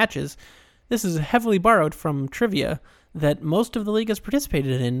 5 matches. This is heavily borrowed from trivia that most of the league has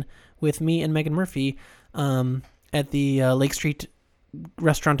participated in with me and Megan Murphy at the Lake Street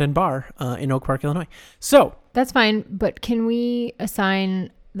Restaurant and Bar in Oak Park, Illinois. So that's fine, but can we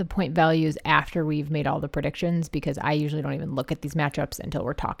assign the point values after we've made all the predictions? Because I usually don't even look at these matchups until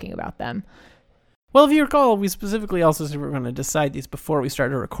we're talking about them. Well, if you recall, we specifically also said we were going to decide these before we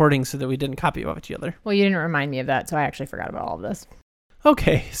started recording so that we didn't copy off each other. Well, you didn't remind me of that, so I actually forgot about all of this.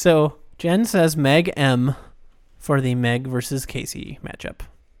 Okay, so Jen says Meg M for the Meg versus Casey matchup.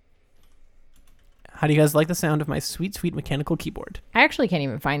 How do you guys like the sound of my sweet, sweet mechanical keyboard? I actually can't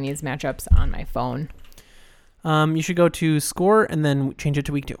even find these matchups on my phone. You should go to score and then change it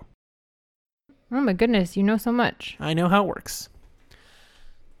to week 2. Oh my goodness, you know so much. I know how it works.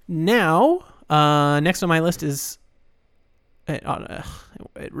 Now... next on my list is... It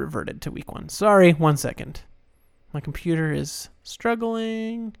reverted to week 1. Sorry, 1 second. My computer is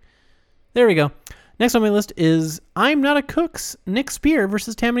struggling. There we go. Next on my list is I'm Not a Cook's Nick Spear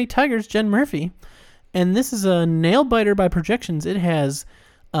versus Tammany Tigers' Jen Murphy. And this is a nail biter by projections. It has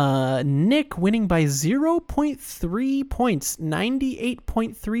Nick winning by 0.3 points,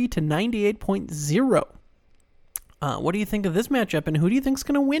 98.3 to 98.0. What do you think of this matchup, and who do you think's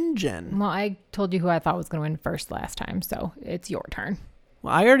going to win, Jen? Well, I told you who I thought was going to win first last time, so it's your turn.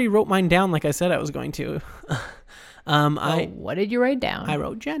 Well, I already wrote mine down like I said I was going to. What did you write down? I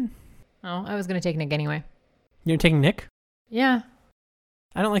wrote Jen. Oh, I was going to take Nick anyway. You're taking Nick? Yeah.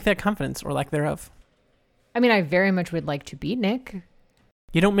 I don't like that confidence, or lack thereof. I mean, I very much would like to beat Nick.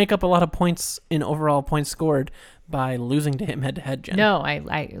 You don't make up a lot of points in overall points scored by losing to him head-to-head, Jen. No,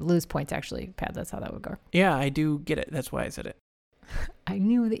 I lose points, actually, Pat. That's how that would go. Yeah, I do get it. That's why I said it. I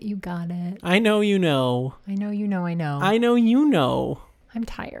knew that you got it. I know you know. I know you know I know. I know you know. I'm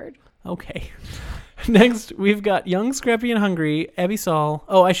tired. Okay. Next, we've got Young, Scrappy, and Hungry, Abby Saul.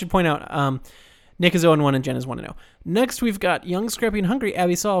 Oh, I should point out, Nick is 0-1 and Jen is 1-0. Next, we've got Young, Scrappy, and Hungry,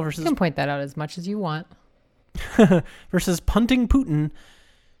 Abby Saul versus... You can point that out as much as you want. versus Punting Putin,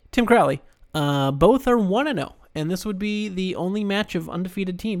 Tim Crowley. Both are 1-0, and this would be the only match of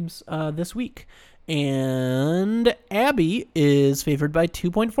undefeated teams this week. And Abby is favored by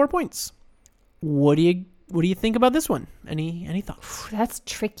 2.4 points. What do you think about this one? Any thoughts? That's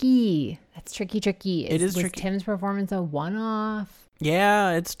tricky. That's tricky. It is tricky. Was Tim's performance a one-off?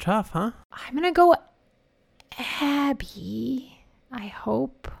 Yeah, it's tough, huh? I'm gonna go Abby. I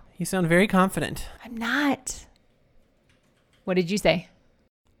hope. You sound very confident. I'm not. What did you say?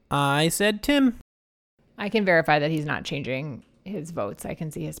 I said Tim. I can verify that he's not changing his votes. I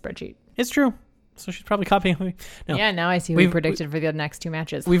can see his spreadsheet. It's true. So she's probably copying me. No. Yeah, now I see who we predicted for the next 2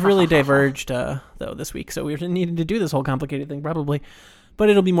 matches. We've really diverged, though, this week. So we needed to do this whole complicated thing, probably. But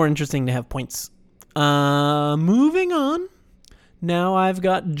it'll be more interesting to have points. Moving on. Now I've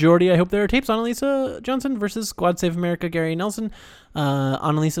got Jordy. I hope there are tapes. Annalisa Johnson versus Squad Save America, Gary Nelson.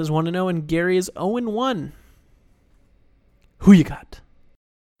 Annalisa is 1-0, and Gary is 0-1. Who you got?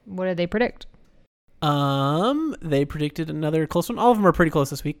 What did they predict? They predicted another close one. All of them are pretty close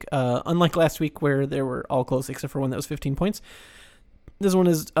this week. Unlike last week where they were all close except for one that was 15 points. This one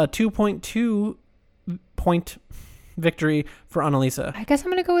is a 2.2 point victory for Annalisa. I guess I'm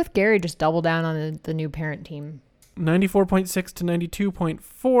going to go with Gary. Just double down on the new parent team. 94.6 to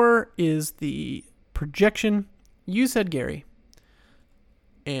 92.4 is the projection. You said Gary.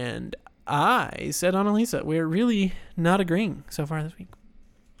 And I said Annalisa. We're really not agreeing so far this week.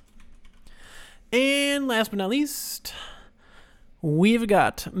 And last but not least, we've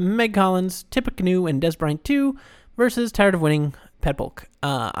got Meg Collins, Tippecanoe, and Des Bryant 2 versus Tired of Winning, Pat Polk.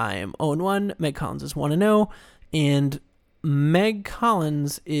 I am 0-1. Meg Collins is 1-0. And Meg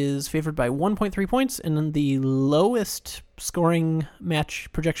Collins is favored by 1.3 points. And then the lowest scoring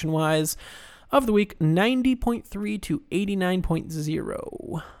match projection-wise of the week, 90.3 to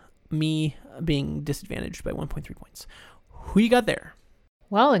 89.0. Me being disadvantaged by 1.3 points. Who you got there?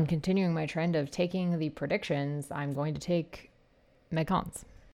 Well, in continuing my trend of taking the predictions, I'm going to take Meg Collins.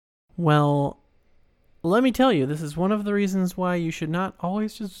 Well, let me tell you, this is one of the reasons why you should not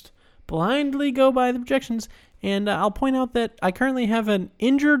always just blindly go by the projections. And I'll point out that I currently have an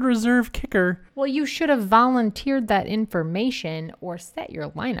injured reserve kicker. Well, you should have volunteered that information or set your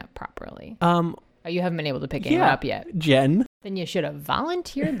lineup properly. You haven't been able to pick anyone up yet. Jen. Then you should have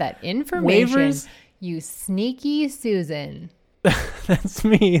volunteered that information. Waivers. You sneaky Susan. That's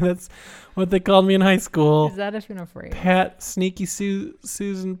me. That's what they called me in high school. Is that a phrase? Pat Sneaky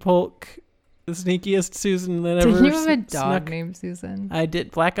Susan Polk. The sneakiest Susan that ever Did you have a dog snuck. named Susan? I did.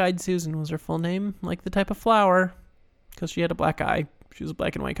 Black-Eyed Susan was her full name, like the type of flower, because she had a black eye. She was a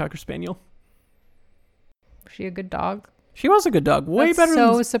black and white Cocker Spaniel. Was she a good dog? She was a good dog. That's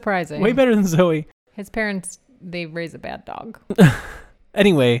so surprising. Way better than Zoe. His parents, they raise a bad dog.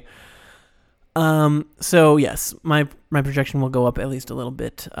 Anyway, so yes, my projection will go up at least a little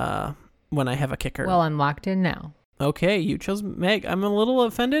bit when I have a kicker. Well, I'm locked in now. Okay, you chose Meg. I'm a little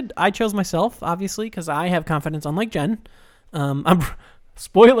offended. I chose myself, obviously, because I have confidence, unlike Jen.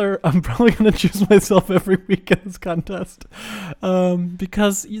 Spoiler, I'm probably going to choose myself every week in this contest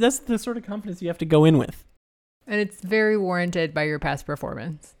because that's the sort of confidence you have to go in with. And it's very warranted by your past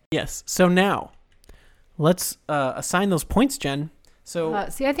performance. Yes. So now, let's assign those points, Jen. So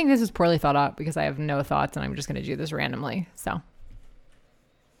see, I think this is poorly thought out because I have no thoughts and I'm just going to do this randomly. So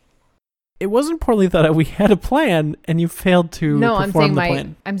it wasn't poorly thought out. We had a plan, and you failed to perform the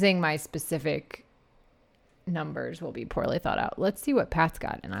plan. I'm saying my specific numbers will be poorly thought out. Let's see what Pat's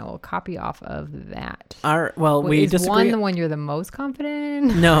got, and I will copy off of that. Well, we is disagree. 1 the one you're the most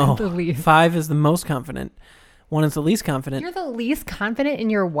confident in? No, The least. 5 is the most confident. 1 is the least confident. You're the least confident in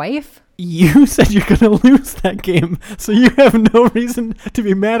your wife? You said you're going to lose that game, so you have no reason to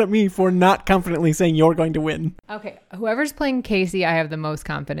be mad at me for not confidently saying you're going to win. Okay, whoever's playing Casey, I have the most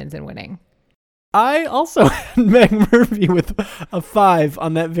confidence in winning. I also had Meg Murphy with a 5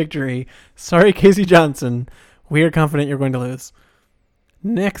 on that victory. Sorry, Casey Johnson. We are confident you're going to lose.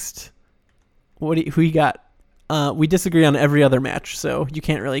 Next, who you got? We disagree on every other match, so you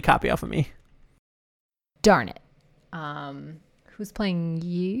can't really copy off of me. Darn it. Who's playing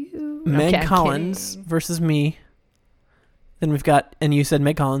you? Meg Okay, Collins versus me. Then we've got, and you said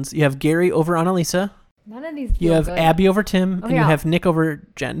Meg Collins. You have Gary over Annalisa. None of these. You have good. Abby over Tim, and you yeah. have Nick over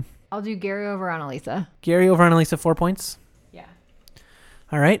Jen. I'll do Gary over Annalisa. Gary over Annalisa, 4 points. Yeah.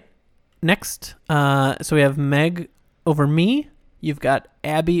 All right. Next, so we have Meg over me. You've got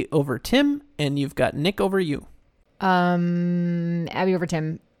Abby over Tim, and you've got Nick over you. Abby over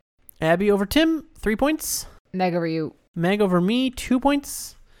Tim. Abby over Tim, 3 points. Meg over you. Meg over me, 2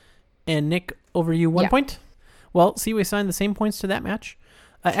 points. And Nick over you, 1 point. Well, see, we assigned the same points to that match.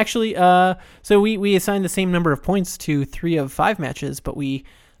 So we assigned the same number of points to 3 of 5 matches, but we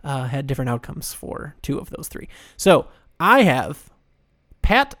had different outcomes for 2 of those 3. So I have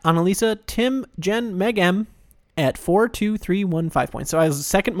Pat, Annalisa, Tim, Jen, Meg M at 4, 2, 3, 1, 5 points. So I was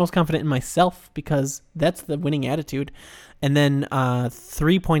second most confident in myself because that's the winning attitude. And then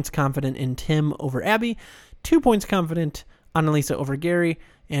 3 points confident in Tim over Abby, 2 points confident Annalisa over Gary,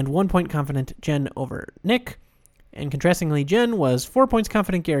 and 1 point confident Jen over Nick. And contrastingly, Jen was 4 points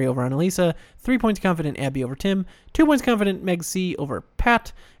confident Gary over Annalisa, 3 points confident Abby over Tim, 2 points confident Meg C over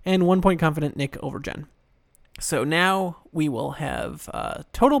Pat, and 1 point confident Nick over Jen. So now we will have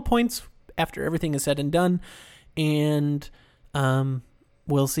total points after everything is said and done, and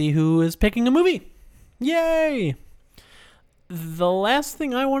we'll see who is picking a movie. Yay! The last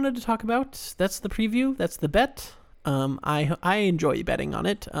thing I wanted to talk about, that's the preview, that's the bet. I enjoy betting on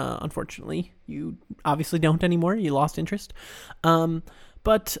it. Unfortunately, you obviously don't anymore. You lost interest.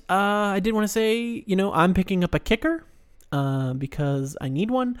 But I did want to say, I'm picking up a kicker because I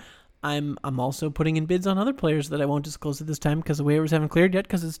need one. I'm also putting in bids on other players that I won't disclose at this time because the waivers haven't cleared yet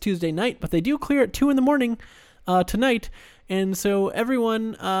because it's Tuesday night. But they do clear at 2 a.m. Tonight. And so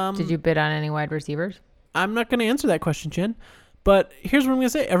everyone... Did you bid on any wide receivers? I'm not going to answer that question, Jen. But here's what I'm going to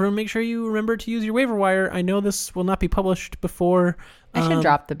say. Everyone make sure you remember to use your waiver wire. I know this will not be published before. I should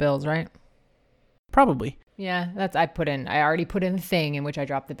drop the bills, right? Probably. Yeah, I already put in the thing in which I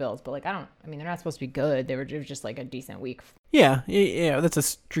dropped the bills. But they're not supposed to be good. It was just like a decent week. Yeah, that's a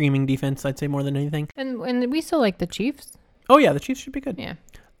streaming defense, I'd say, more than anything. And we still like the Chiefs. Oh, yeah, the Chiefs should be good. Yeah.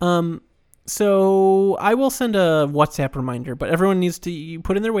 So I will send a WhatsApp reminder, but everyone needs to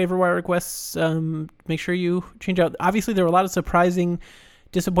put in their waiver wire requests. Make sure you change out. Obviously, there were a lot of surprising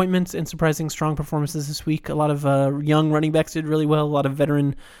disappointments and surprising strong performances this week. A lot of young running backs did really well. A lot of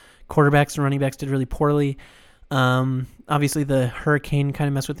veteran quarterbacks and running backs did really poorly. Obviously, the hurricane kind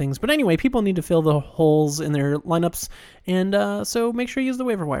of messed with things. But anyway, people need to fill the holes in their lineups. And so make sure you use the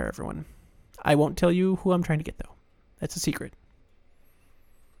waiver wire, everyone. I won't tell you who I'm trying to get, though. That's a secret.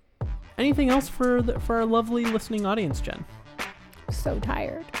 Anything else for our lovely listening audience, Jen? So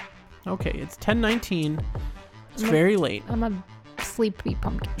tired. Okay, it's 10:19. It's very late. I'm a sleepy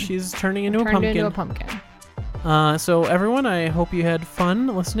pumpkin. She's turning into Turned into a pumpkin. So everyone, I hope you had fun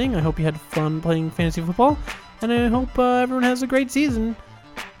listening. I hope you had fun playing fantasy football. And I hope everyone has a great season.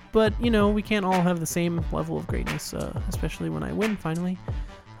 But, we can't all have the same level of greatness, especially when I win finally.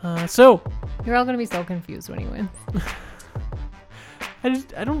 So you're all going to be so confused when you win.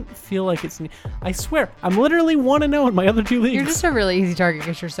 I don't feel like it's... I swear, I'm literally 1-0 in my other 2 leagues. You're just a really easy target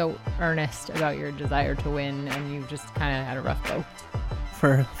because you're so earnest about your desire to win, and you just kind of had a rough go.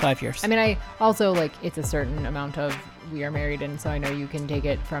 For 5 years. I mean, I also, it's a certain amount of we are married, and so I know you can take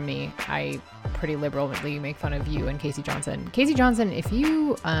it from me. I pretty liberally make fun of you and Casey Johnson. Casey Johnson, if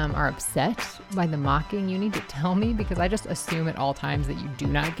you are upset by the mocking, you need to tell me because I just assume at all times that you do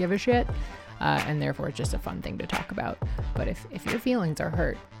not give a shit. And therefore it's just a fun thing to talk about. But if your feelings are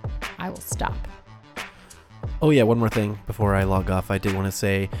hurt, I will stop. Oh yeah, one more thing before I log off. I did want to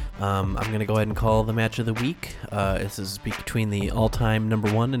say I'm going to go ahead and call the match of the week. This is between the all-time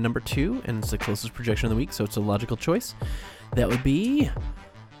number 1 and number 2, and it's the closest projection of the week, so it's a logical choice. That would be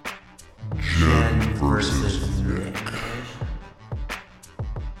Jen versus Nick.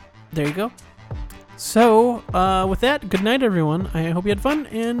 There you go. So, with that, good night, everyone. I hope you had fun,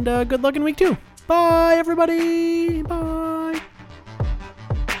 and good luck in week 2. Bye, everybody. Bye.